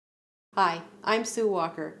Hi, I'm Sue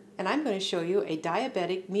Walker, and I'm going to show you a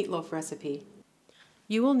diabetic meatloaf recipe.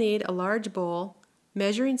 You will need a large bowl,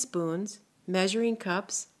 measuring spoons, measuring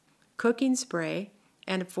cups, cooking spray,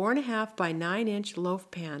 and a 4.5 by 9-inch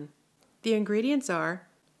loaf pan. The ingredients are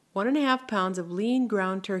 1.5 pounds of lean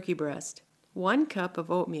ground turkey breast, 1 cup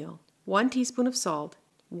of oatmeal, 1 teaspoon of salt,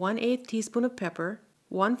 1/8 teaspoon of pepper,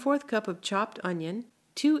 1/4 cup of chopped onion,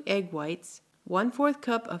 2 egg whites, 1/4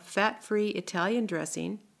 cup of fat-free Italian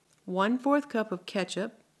dressing, 1/4 cup of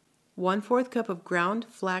ketchup, 1/4 cup of ground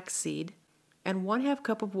flax seed, and 1/2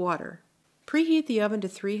 cup of water. Preheat the oven to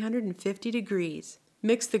 350 degrees.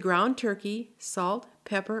 Mix the ground turkey, salt,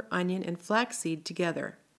 pepper, onion, and flaxseed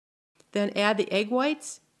together. Then add the egg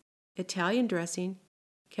whites, Italian dressing,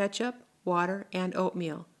 ketchup, water, and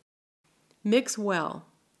oatmeal. Mix well.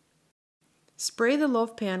 Spray the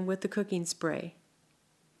loaf pan with the cooking spray.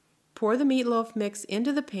 Pour the meatloaf mix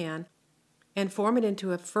into the pan and form it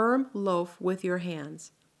into a firm loaf with your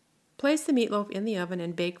hands. Place the meatloaf in the oven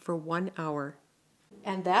and bake for 1 hour.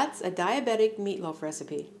 And that's a diabetic meatloaf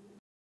recipe.